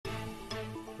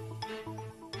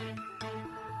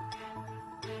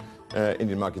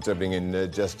Indian markets opening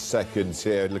in just seconds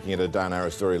here, looking at a down arrow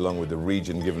story along with the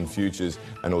region given futures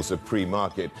and also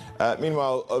pre-market.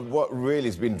 Meanwhile, what really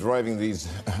has been driving these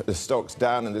stocks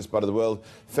down in this part of the world,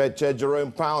 Fed Chair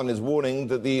Jerome Powell is warning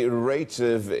that the rate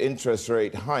of interest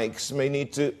rate hikes may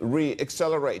need to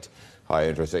re-accelerate. High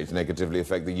interest rates negatively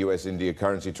affect the US-India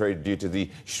currency trade due to the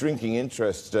shrinking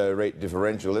interest rate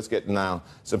differential. Let's get now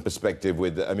some perspective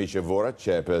with Amisha Vora,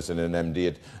 chairperson and MD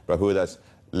at Prabhudas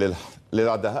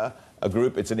Lilladher, a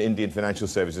group. It's an Indian financial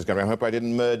services company. I hope I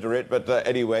didn't murder it, but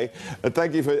anyway,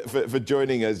 thank you for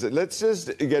joining us. Let's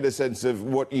just get a sense of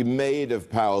what you made of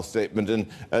Powell's statement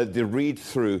and the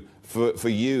read-through for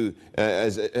you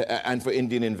and for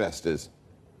Indian investors.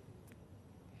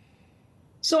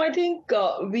 So I think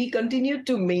we continue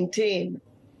to maintain,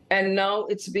 and now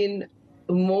it's been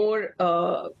more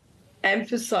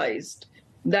emphasized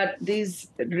that this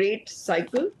rate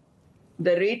cycle,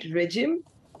 the rate regime,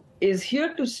 is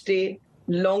here to stay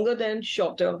longer than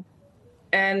shorter,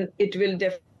 and it will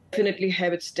definitely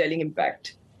have its telling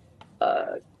impact.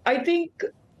 I think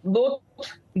both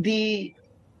the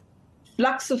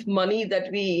flux of money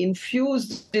that we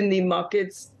infused in the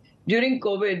markets during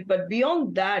COVID, but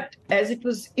beyond that, as it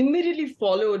was immediately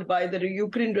followed by the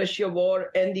Ukraine-Russia war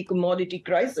and the commodity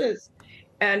crisis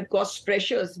and cost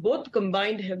pressures, both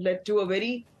combined have led to a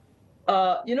very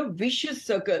vicious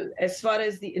circle as far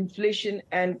as the inflation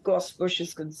and cost push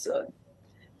is concerned.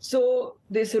 So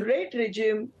this rate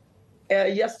regime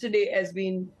yesterday has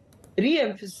been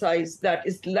re-emphasized that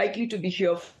is likely to be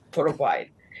here for a while.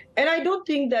 And I don't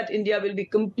think that India will be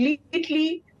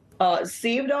completely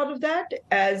saved out of that,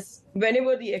 as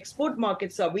whenever the export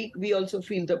markets are weak, we also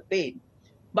feel the pain.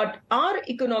 But our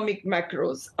economic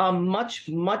macros are much,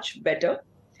 much better.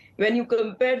 When you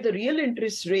compare the real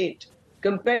interest rate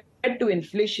compared to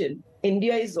inflation,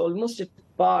 India is almost at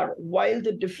par, while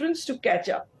the difference to catch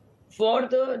up for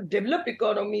the developed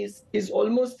economies is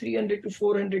almost 300 to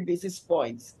 400 basis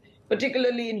points,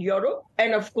 particularly in Europe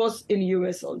and, of course, in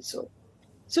US also.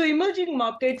 So emerging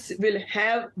markets will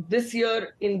have this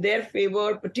year in their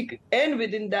favor, and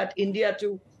within that, India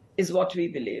too, is what we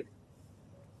believe.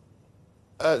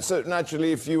 So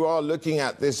naturally, if you are looking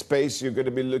at this space, you're going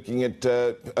to be looking at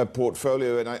a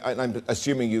portfolio, and I'm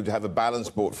assuming you'd have a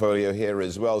balanced portfolio here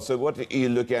as well. So what are you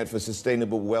looking at for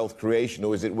sustainable wealth creation,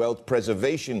 or is it wealth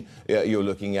preservation you're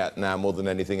looking at now more than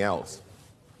anything else?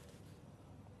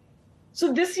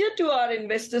 So this year to our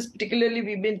investors, particularly,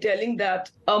 we've been telling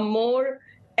that a more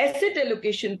asset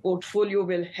allocation portfolio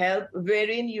will help,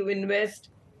 wherein you invest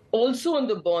also on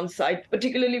the bond side.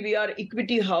 Particularly, we are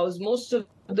equity house. Most of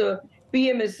the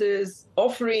PMS's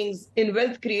offerings in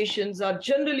wealth creations are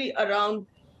generally around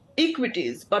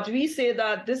equities. But we say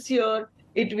that this year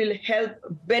it will help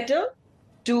better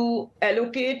to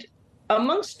allocate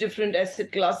amongst different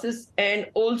asset classes, and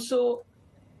also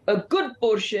a good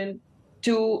portion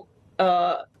to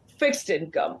fixed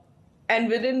income. And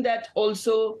within that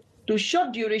also to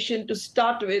short duration to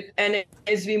start with. And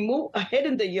as we move ahead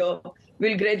in the year,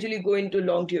 we'll gradually go into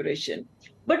long duration.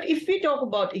 But if we talk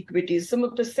about equities, some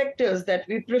of the sectors that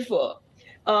we prefer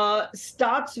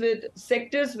starts with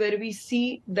sectors where we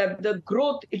see that the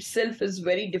growth itself is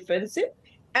very defensive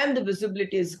and the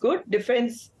visibility is good,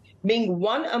 defense being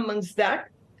one amongst that.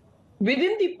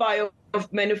 Within the pie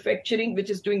of manufacturing,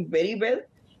 which is doing very well,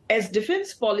 as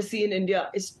defense policy in India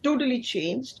is totally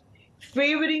changed,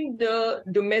 favoring the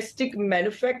domestic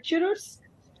manufacturers,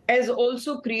 as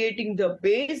also creating the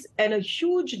base, and a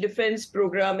huge defense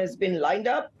program has been lined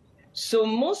up. So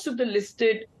most of the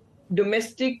listed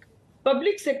domestic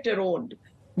public sector owned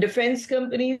defense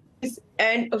companies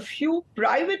and a few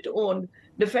private owned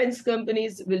defense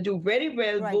companies will do very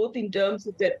well, right, both in terms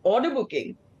of their order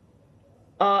booking.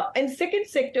 And second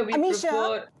sector we Amisha,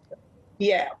 prefer,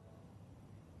 yeah.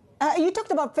 You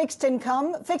talked about fixed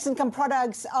income. Fixed income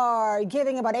products are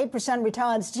giving about 8%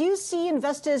 returns. Do you see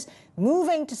investors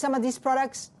moving to some of these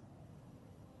products?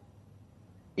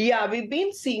 Yeah, we've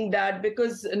been seeing that,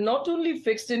 because not only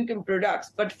fixed income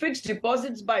products, but fixed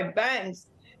deposits by banks,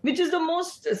 which is the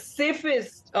most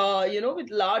safest, with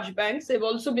large banks, have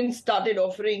also been started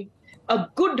offering a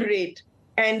good rate.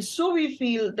 And so we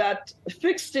feel that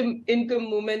fixed income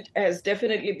movement has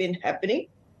definitely been happening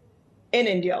in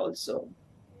India also.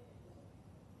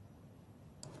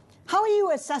 How are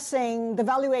you assessing the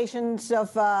valuations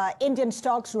of Indian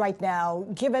stocks right now,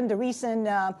 given the recent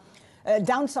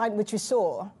downside which we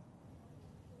saw?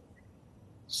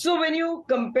 So when you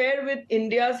compare with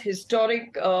India's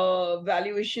historic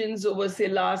valuations over, say,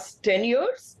 last 10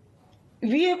 years,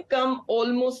 we have come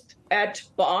almost at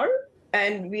par,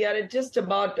 and we are at just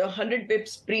about 100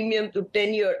 bips premium to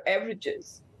 10-year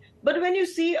averages. But when you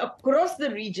see across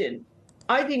the region,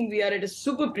 I think we are at a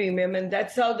super premium, and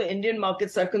that's how the Indian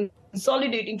markets are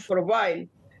consolidating for a while,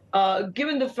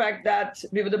 given the fact that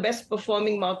we were the best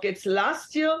performing markets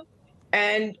last year.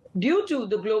 And due to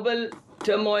the global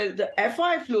turmoil, the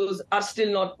FI flows are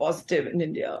still not positive in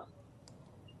India.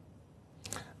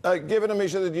 Given,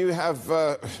 Amisha, that you have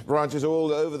branches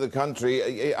all over the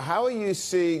country, how are you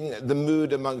seeing the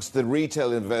mood amongst the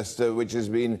retail investor, which has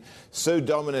been so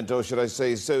dominant, or should I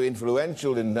say so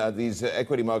influential in these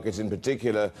equity markets in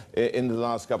particular in the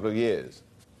last couple of years?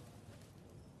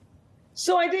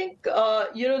 So I think,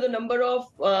 the number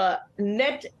of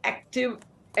net active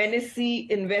NSE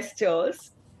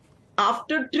investors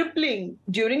after tripling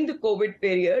during the COVID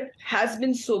period has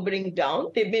been sobering down.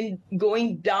 They've been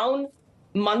going down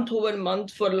month over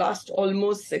month for last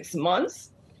almost 6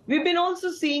 months. We've been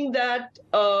also seeing that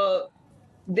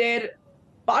their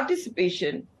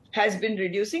participation has been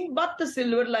reducing, but the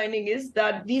silver lining is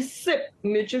that these SIP,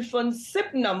 mutual fund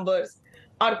SIP numbers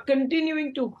are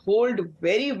continuing to hold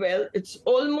very well. It's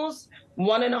almost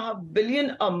 1.5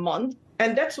 billion a month,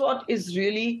 and that's what is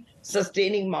really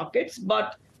sustaining markets.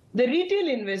 But the retail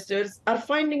investors are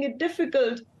finding it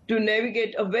difficult to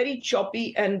navigate a very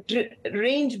choppy and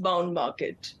range-bound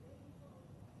market.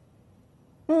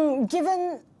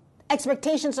 Given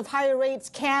expectations of higher rates,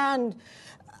 can,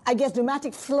 I guess,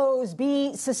 dramatic flows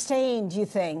be sustained, do you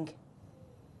think?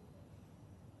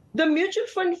 The mutual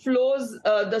fund flows,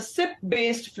 the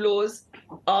SIP-based flows,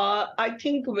 I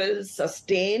think will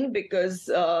sustain because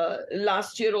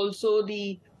last year also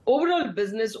the overall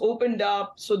business opened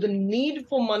up. So the need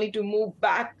for money to move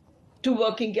back to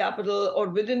working capital or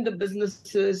within the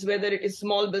businesses, whether it is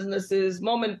small businesses,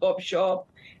 mom and pop shop,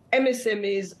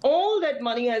 MSMEs, all that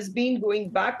money has been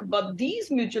going back, but these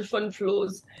mutual fund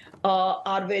flows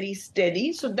are very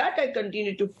steady. So that I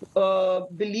continue to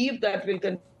believe that will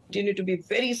continue to be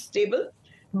very stable.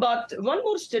 But one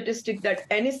more statistic, that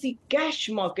NSE cash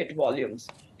market volumes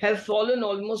have fallen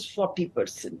almost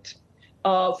 40%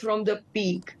 from the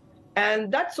peak.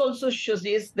 And that's also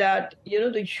suggests that,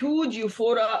 the huge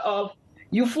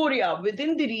euphoria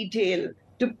within the retail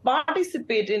to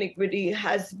participate in equity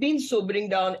has been sobering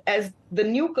down as the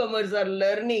newcomers are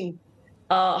learning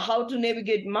how to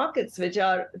navigate markets, which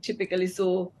are typically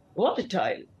so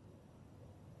volatile.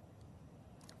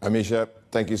 Amisha,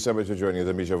 thank you so much for joining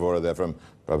us. Amisha Vora there from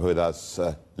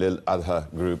Prabhudas Lilladher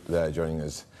Group there joining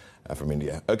us from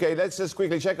India. Okay, let's just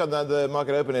quickly check on the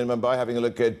market open in Mumbai, having a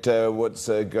look at what's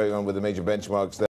going on with the major benchmarks there.